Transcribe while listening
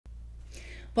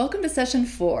Welcome to session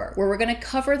 4, where we're going to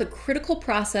cover the critical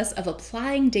process of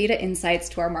applying data insights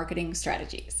to our marketing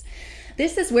strategies.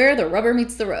 This is where the rubber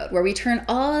meets the road, where we turn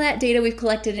all that data we've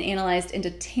collected and analyzed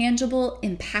into tangible,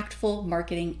 impactful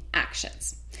marketing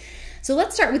actions. So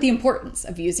let's start with the importance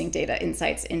of using data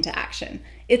insights into action.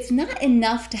 It's not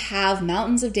enough to have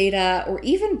mountains of data or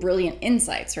even brilliant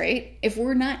insights, right? If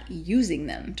we're not using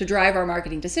them to drive our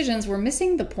marketing decisions, we're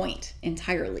missing the point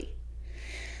entirely.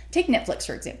 Take Netflix,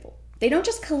 for example. They don't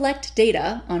just collect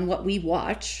data on what we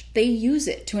watch, they use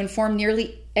it to inform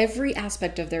nearly every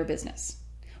aspect of their business.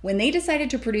 When they decided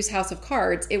to produce House of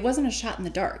Cards, it wasn't a shot in the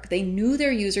dark. They knew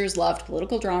their users loved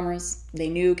political dramas, they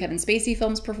knew Kevin Spacey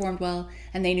films performed well,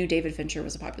 and they knew David Fincher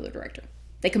was a popular director.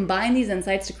 They combined these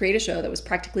insights to create a show that was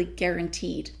practically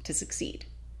guaranteed to succeed.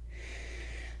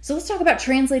 So let's talk about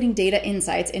translating data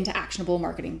insights into actionable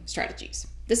marketing strategies.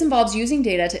 This involves using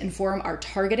data to inform our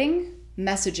targeting,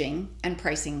 messaging, and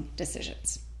pricing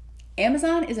decisions.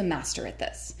 Amazon is a master at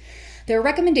this. Their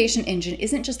recommendation engine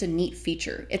isn't just a neat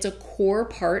feature, it's a core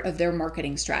part of their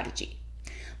marketing strategy.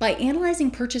 By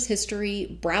analyzing purchase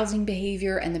history, browsing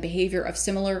behavior, and the behavior of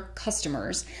similar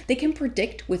customers, they can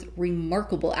predict with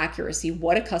remarkable accuracy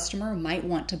what a customer might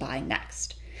want to buy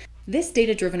next. This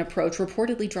data-driven approach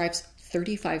reportedly drives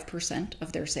 35%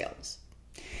 of their sales.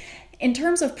 In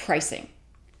terms of pricing,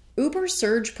 Uber's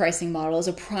surge pricing model is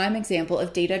a prime example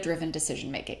of data-driven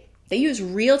decision-making. They use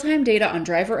real-time data on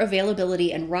driver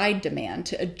availability and ride demand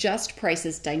to adjust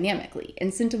prices dynamically,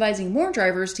 incentivizing more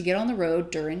drivers to get on the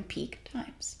road during peak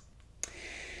times.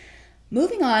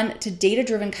 Moving on to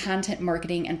data-driven content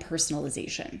marketing and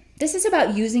personalization. This is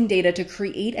about using data to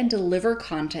create and deliver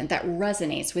content that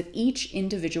resonates with each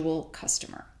individual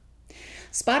customer.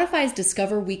 Spotify's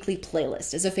Discover Weekly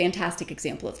playlist is a fantastic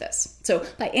example of this. So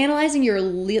by analyzing your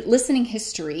listening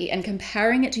history and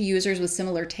comparing it to users with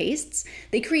similar tastes,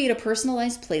 they create a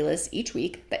personalized playlist each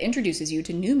week that introduces you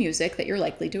to new music that you're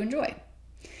likely to enjoy.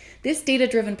 This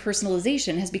data-driven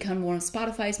personalization has become one of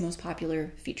Spotify's most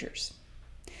popular features.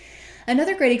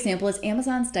 Another great example is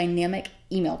Amazon's dynamic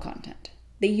email content.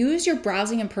 They use your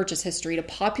browsing and purchase history to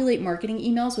populate marketing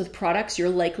emails with products you're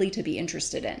likely to be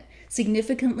interested in,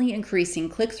 significantly increasing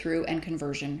click-through and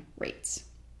conversion rates.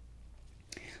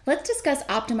 Let's discuss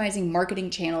optimizing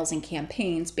marketing channels and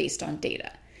campaigns based on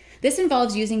data. This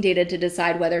involves using data to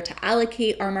decide whether to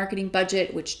allocate our marketing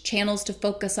budget, which channels to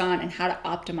focus on, and how to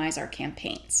optimize our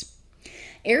campaigns.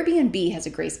 Airbnb has a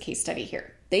great case study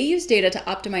here. They use data to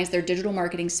optimize their digital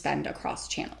marketing spend across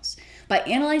channels. By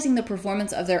analyzing the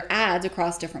performance of their ads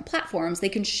across different platforms, they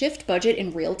can shift budget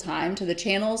in real time to the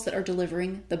channels that are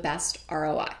delivering the best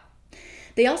ROI.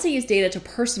 They also use data to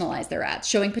personalize their ads,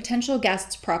 showing potential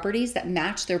guests properties that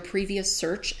match their previous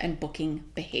search and booking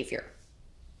behavior.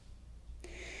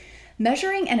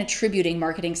 Measuring and attributing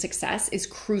marketing success is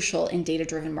crucial in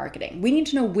data-driven marketing. We need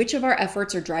to know which of our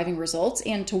efforts are driving results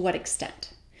and to what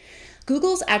extent.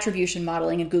 Google's attribution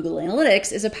modeling and Google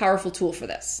Analytics is a powerful tool for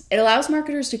this. It allows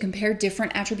marketers to compare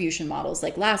different attribution models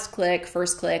like last click,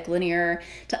 first click, linear,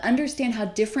 to understand how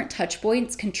different touch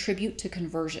points contribute to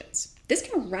conversions. This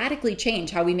can radically change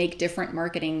how we make different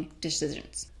marketing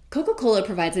decisions. Coca-Cola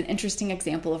provides an interesting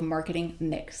example of marketing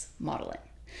mix modeling.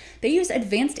 They use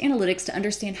advanced analytics to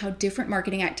understand how different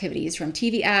marketing activities, from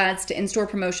TV ads to in-store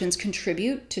promotions,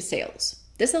 contribute to sales.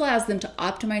 This allows them to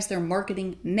optimize their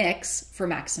marketing mix for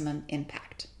maximum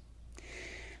impact.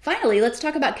 Finally, let's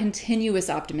talk about continuous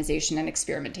optimization and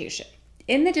experimentation.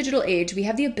 In the digital age, we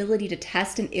have the ability to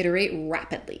test and iterate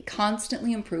rapidly,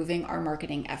 constantly improving our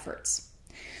marketing efforts.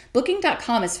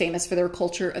 Booking.com is famous for their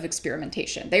culture of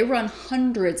experimentation. They run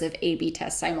hundreds of A/B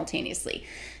tests simultaneously,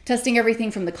 testing everything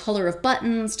from the color of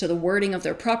buttons to the wording of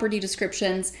their property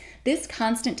descriptions. This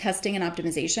constant testing and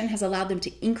optimization has allowed them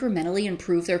to incrementally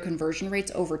improve their conversion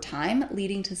rates over time,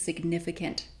 leading to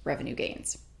significant revenue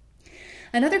gains.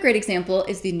 Another great example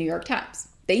is the New York Times.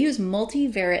 They use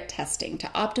multivariate testing to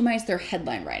optimize their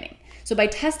headline writing. So by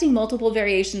testing multiple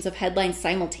variations of headlines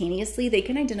simultaneously, they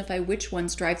can identify which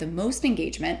ones drive the most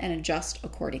engagement and adjust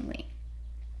accordingly.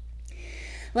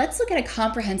 Let's look at a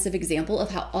comprehensive example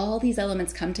of how all these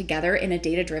elements come together in a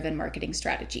data-driven marketing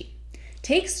strategy.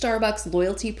 Take Starbucks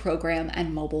loyalty program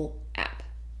and mobile app.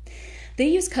 They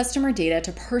use customer data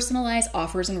to personalize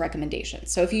offers and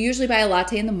recommendations. So if you usually buy a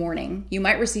latte in the morning, you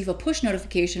might receive a push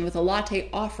notification with a latte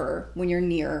offer when you're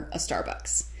near a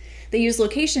Starbucks. They use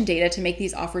location data to make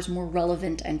these offers more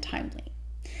relevant and timely.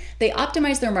 They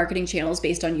optimize their marketing channels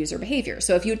based on user behavior.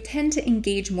 So if you tend to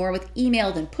engage more with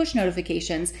email than push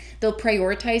notifications, they'll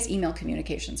prioritize email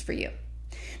communications for you.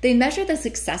 They measure the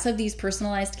success of these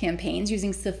personalized campaigns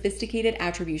using sophisticated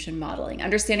attribution modeling,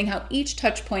 understanding how each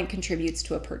touch point contributes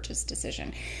to a purchase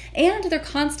decision. And they're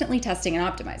constantly testing and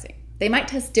optimizing. They might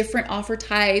test different offer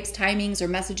types, timings, or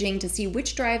messaging to see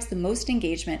which drives the most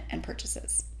engagement and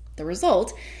purchases. The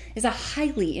result is a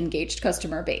highly engaged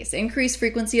customer base, increased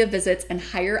frequency of visits, and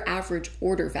higher average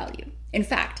order value. In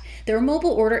fact, their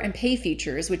mobile order and pay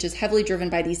features, which is heavily driven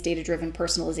by these data-driven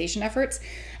personalization efforts,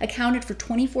 accounted for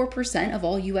 24% of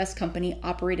all U.S.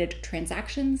 company-operated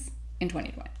transactions in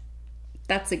 2020.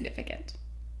 That's significant.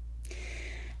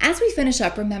 As we finish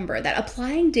up, remember that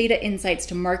applying data insights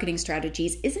to marketing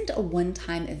strategies isn't a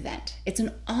one-time event. It's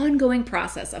an ongoing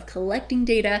process of collecting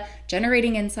data,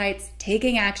 generating insights,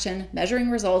 taking action,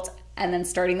 measuring results, and then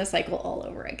starting the cycle all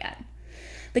over again.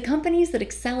 The companies that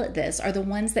excel at this are the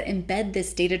ones that embed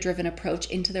this data-driven approach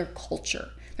into their culture.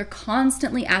 They're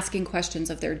constantly asking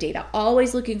questions of their data,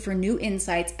 always looking for new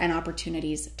insights and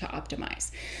opportunities to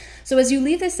optimize. So as you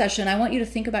leave this session, I want you to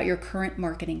think about your current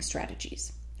marketing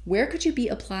strategies. Where could you be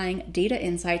applying data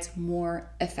insights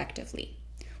more effectively?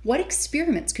 What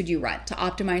experiments could you run to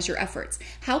optimize your efforts?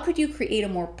 How could you create a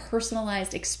more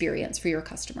personalized experience for your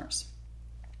customers?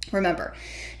 Remember,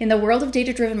 in the world of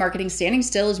data-driven marketing, standing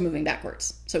still is moving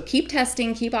backwards. So keep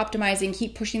testing, keep optimizing,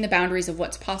 keep pushing the boundaries of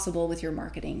what's possible with your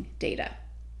marketing data.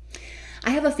 I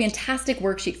have a fantastic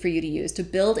worksheet for you to use to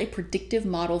build a predictive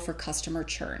model for customer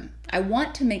churn. I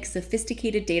want to make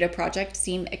sophisticated data projects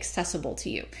seem accessible to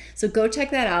you. So go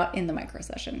check that out in the micro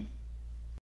session.